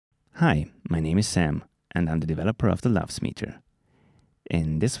Hi, my name is Sam, and I'm the developer of the LUFS Meter.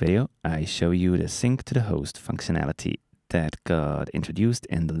 In this video, I show you the sync to the host functionality that got introduced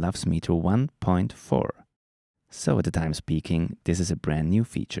in the LUFS Meter 1.4. So at the time speaking, this is a brand new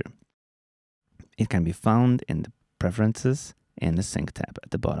feature. It can be found in the Preferences in the Sync tab at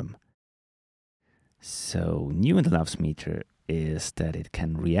the bottom. So new in the LUFS Meter is that it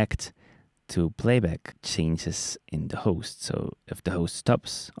can react to playback changes in the host. So if the host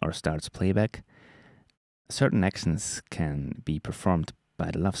stops or starts playback, certain actions can be performed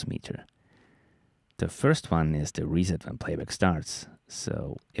by the LUFS Meter. The first one is the reset when playback starts.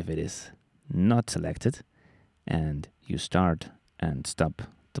 So if it is not selected and you start and stop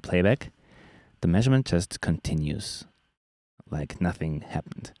the playback, the measurement just continues like nothing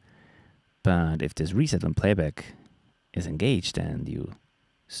happened. But if this reset when playback is engaged and you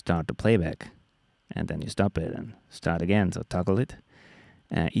start the playback and then you stop it and start again, so toggle it,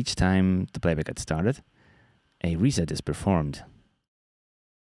 each time the playback gets started, a reset is performed.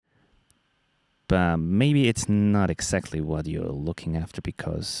 But maybe it's not exactly what you're looking after,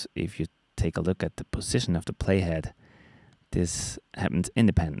 because if you take a look at the position of the playhead, this happens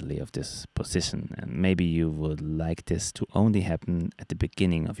independently of this position, and maybe you would like this to only happen at the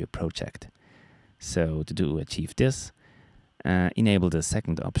beginning of your project. So to achieve this, enable the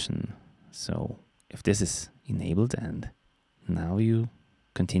second option. So if this is enabled and now you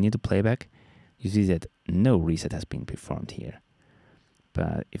continue to playback, you see that no reset has been performed here.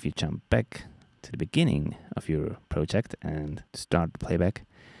 But if you jump back to the beginning of your project and start the playback,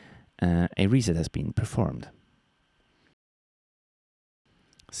 a reset has been performed.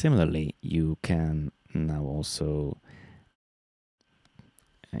 Similarly, you can now also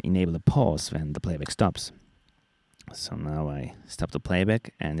enable a pause when the playback stops. So now I stop the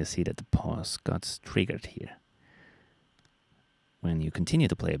playback and you see that the pause got triggered here. When you continue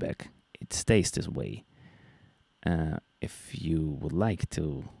the playback, it stays this way. If you would like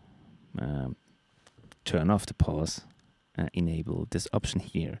to turn off the pause, enable this option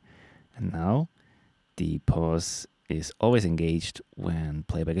here. And now the pause is always engaged when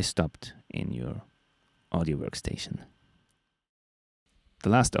playback is stopped in your audio workstation. The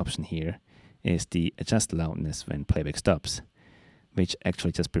last option here is the adjust loudness when playback stops, which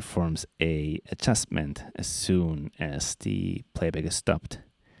actually just performs a adjustment as soon as the playback is stopped.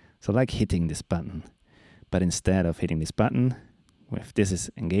 So like hitting this button, but instead of hitting this button, if this is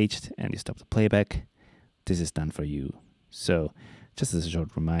engaged and you stop the playback, this is done for you. So just as a short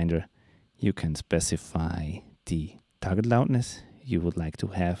reminder, you can specify the target loudness you would like to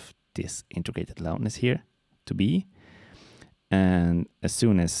have this integrated loudness here to be. And as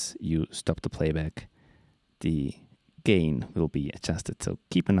soon as you stop the playback, the gain will be adjusted. So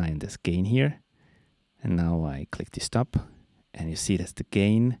keep an eye on this gain here. And now I click the stop, and you see that the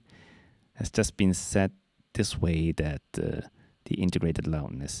gain has just been set this way that the integrated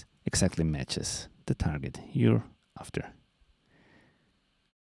loudness exactly matches the target you're after.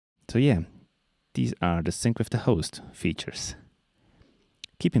 So yeah, these are the sync with the host features.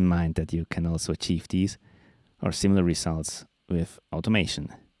 Keep in mind that you can also achieve these or similar results with automation,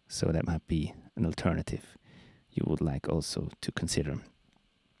 so that might be an alternative you would like also to consider.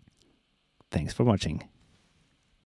 Thanks for watching.